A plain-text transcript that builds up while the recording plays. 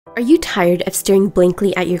Are you tired of staring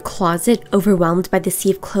blankly at your closet, overwhelmed by the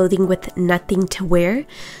sea of clothing with nothing to wear?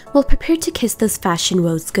 Well, prepare to kiss those fashion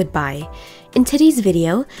woes goodbye. In today's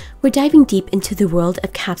video, we're diving deep into the world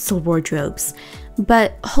of capsule wardrobes.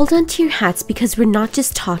 But hold on to your hats because we're not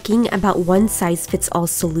just talking about one-size-fits-all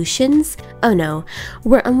solutions. Oh no,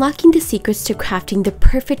 we're unlocking the secrets to crafting the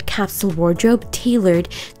perfect capsule wardrobe tailored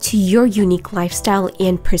to your unique lifestyle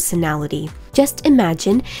and personality. Just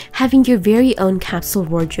imagine having your very own capsule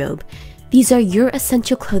wardrobe. These are your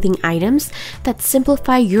essential clothing items that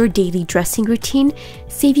simplify your daily dressing routine,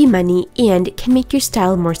 save you money, and can make your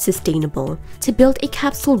style more sustainable. To build a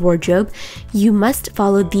capsule wardrobe, you must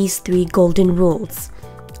follow these 3 golden rules.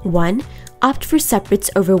 1. Opt for separates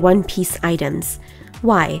over one-piece items.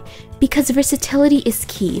 Why? Because versatility is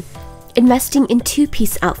key. Investing in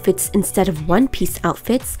 2-piece outfits instead of 1-piece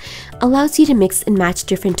outfits allows you to mix and match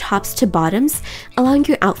different tops to bottoms, allowing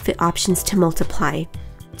your outfit options to multiply.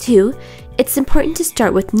 2. It's important to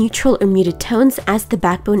start with neutral or muted tones as the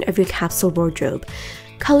backbone of your capsule wardrobe.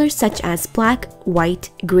 Colors such as black, white,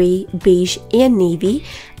 gray, beige, and navy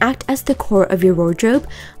act as the core of your wardrobe,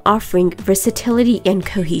 offering versatility and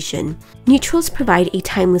cohesion. Neutrals provide a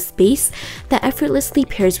timeless base that effortlessly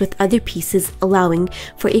pairs with other pieces, allowing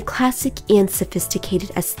for a classic and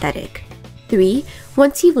sophisticated aesthetic. 3.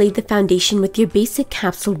 Once you've laid the foundation with your basic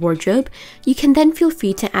capsule wardrobe, you can then feel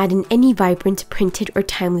free to add in any vibrant, printed, or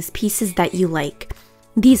timeless pieces that you like.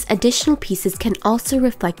 These additional pieces can also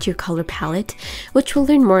reflect your color palette, which we'll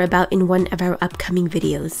learn more about in one of our upcoming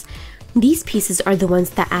videos. These pieces are the ones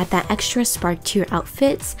that add that extra spark to your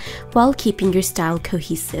outfits while keeping your style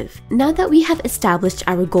cohesive. Now that we have established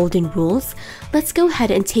our golden rules, let's go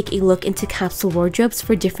ahead and take a look into capsule wardrobes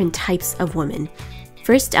for different types of women.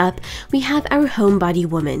 First up, we have our homebody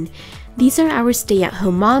woman. These are our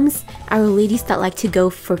stay-at-home moms, our ladies that like to go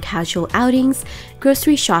for casual outings,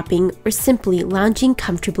 grocery shopping, or simply lounging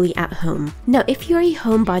comfortably at home. Now, if you're a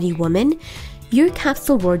homebody woman, your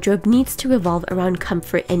capsule wardrobe needs to revolve around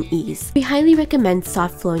comfort and ease. We highly recommend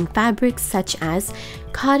soft-flowing fabrics such as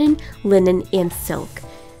cotton, linen, and silk.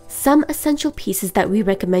 Some essential pieces that we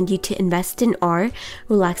recommend you to invest in are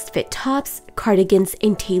relaxed fit tops, cardigans,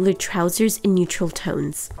 and tailored trousers in neutral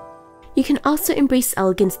tones. You can also embrace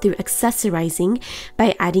elegance through accessorizing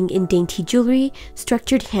by adding in dainty jewelry,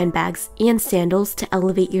 structured handbags, and sandals to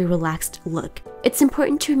elevate your relaxed look. It's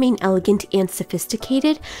important to remain elegant and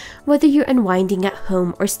sophisticated, whether you're unwinding at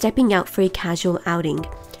home or stepping out for a casual outing.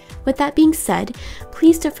 With that being said,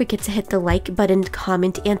 please don't forget to hit the like button,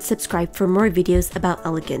 comment, and subscribe for more videos about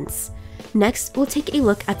elegance. Next, we'll take a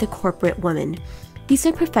look at the corporate woman. These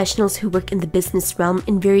are professionals who work in the business realm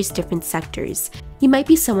in various different sectors. You might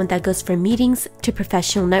be someone that goes from meetings to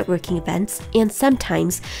professional networking events, and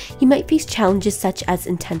sometimes you might face challenges such as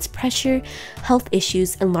intense pressure, health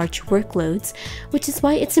issues, and large workloads, which is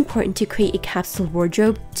why it's important to create a capsule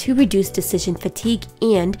wardrobe to reduce decision fatigue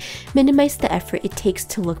and minimize the effort it takes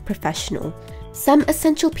to look professional. Some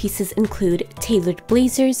essential pieces include tailored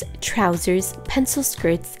blazers, trousers, pencil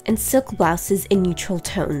skirts, and silk blouses in neutral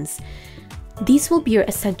tones. These will be your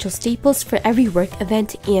essential staples for every work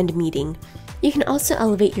event and meeting. You can also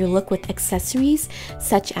elevate your look with accessories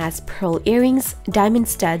such as pearl earrings, diamond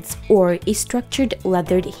studs, or a structured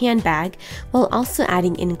leathered handbag, while also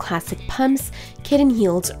adding in classic pumps, kitten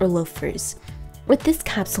heels, or loafers. With this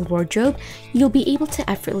capsule wardrobe, you'll be able to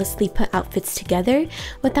effortlessly put outfits together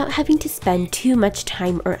without having to spend too much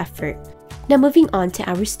time or effort. Now moving on to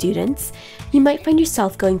our students, you might find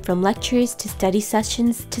yourself going from lectures to study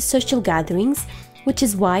sessions to social gatherings, which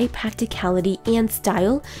is why practicality and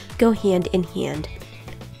style go hand in hand.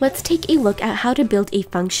 Let's take a look at how to build a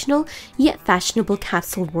functional yet fashionable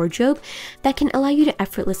capsule wardrobe that can allow you to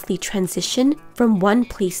effortlessly transition from one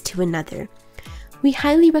place to another. We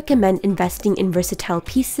highly recommend investing in versatile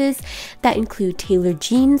pieces that include tailored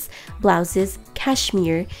jeans, blouses,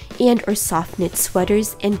 cashmere, and/or soft knit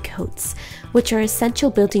sweaters and coats, which are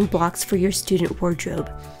essential building blocks for your student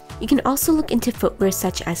wardrobe. You can also look into footwear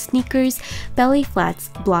such as sneakers, ballet flats,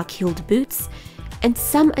 block-heeled boots, and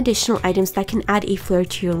some additional items that can add a flair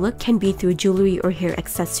to your look can be through jewelry or hair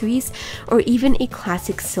accessories, or even a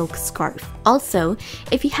classic silk scarf. Also,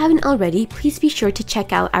 if you haven't already, please be sure to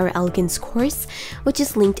check out our elegance course, which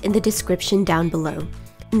is linked in the description down below.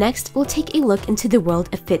 Next, we'll take a look into the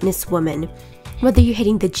world of fitness woman. Whether you're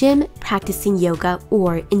hitting the gym, practicing yoga,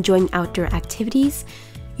 or enjoying outdoor activities,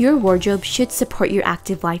 your wardrobe should support your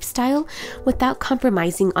active lifestyle without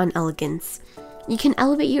compromising on elegance. You can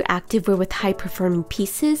elevate your activewear with high-performing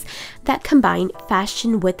pieces that combine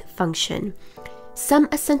fashion with function. Some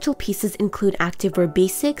essential pieces include activewear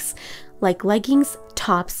basics, like leggings,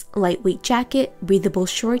 tops, lightweight jacket, breathable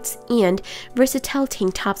shorts, and versatile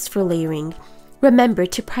tank tops for layering. Remember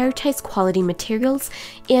to prioritize quality materials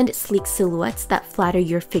and sleek silhouettes that flatter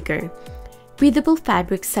your figure. Breathable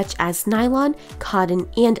fabrics such as nylon, cotton,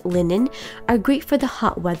 and linen are great for the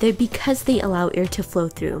hot weather because they allow air to flow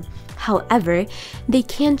through. However, they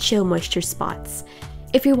can show moisture spots.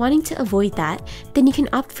 If you're wanting to avoid that, then you can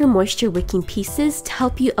opt for moisture-wicking pieces to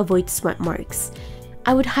help you avoid sweat marks.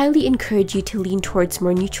 I would highly encourage you to lean towards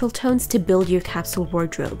more neutral tones to build your capsule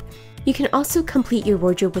wardrobe. You can also complete your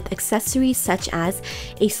wardrobe with accessories such as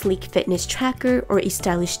a sleek fitness tracker or a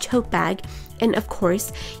stylish tote bag, and of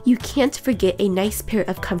course, you can't forget a nice pair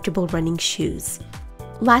of comfortable running shoes.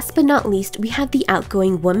 Last but not least, we have the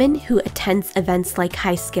outgoing woman who attends events like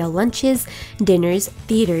high-scale lunches, dinners,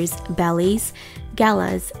 theaters, ballets,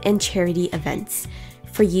 galas, and charity events.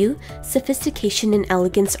 For you, sophistication and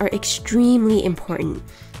elegance are extremely important.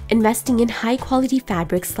 Investing in high-quality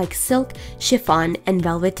fabrics like silk, chiffon, and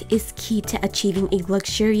velvet is key to achieving a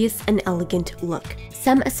luxurious and elegant look.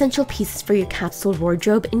 Some essential pieces for your capsule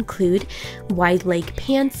wardrobe include wide leg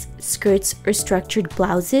pants, skirts or structured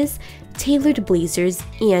blouses, tailored blazers,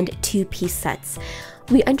 and two-piece sets.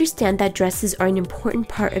 We understand that dresses are an important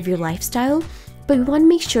part of your lifestyle, but we want to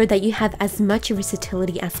make sure that you have as much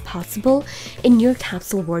versatility as possible in your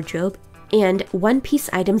capsule wardrobe, and one-piece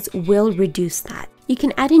items will reduce that. You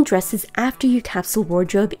can add in dresses after your capsule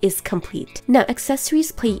wardrobe is complete. Now,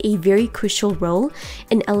 accessories play a very crucial role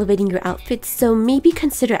in elevating your outfit, so maybe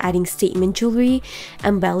consider adding statement jewelry,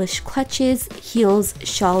 embellished clutches, heels,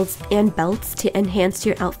 shawls, and belts to enhance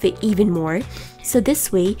your outfit even more. So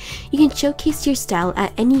this way, you can showcase your style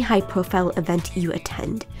at any high-profile event you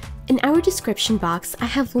attend. In our description box, I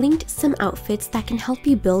have linked some outfits that can help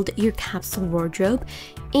you build your capsule wardrobe,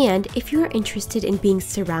 and if you are interested in being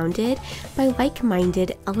surrounded by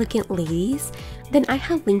like-minded, elegant ladies, then I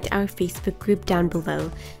have linked our Facebook group down below,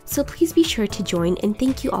 so please be sure to join, and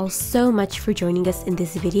thank you all so much for joining us in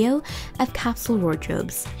this video of capsule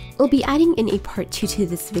wardrobes. We'll be adding in a part 2 to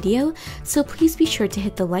this video, so please be sure to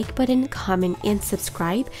hit the like button, comment, and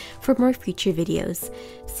subscribe for more future videos.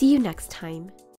 See you next time.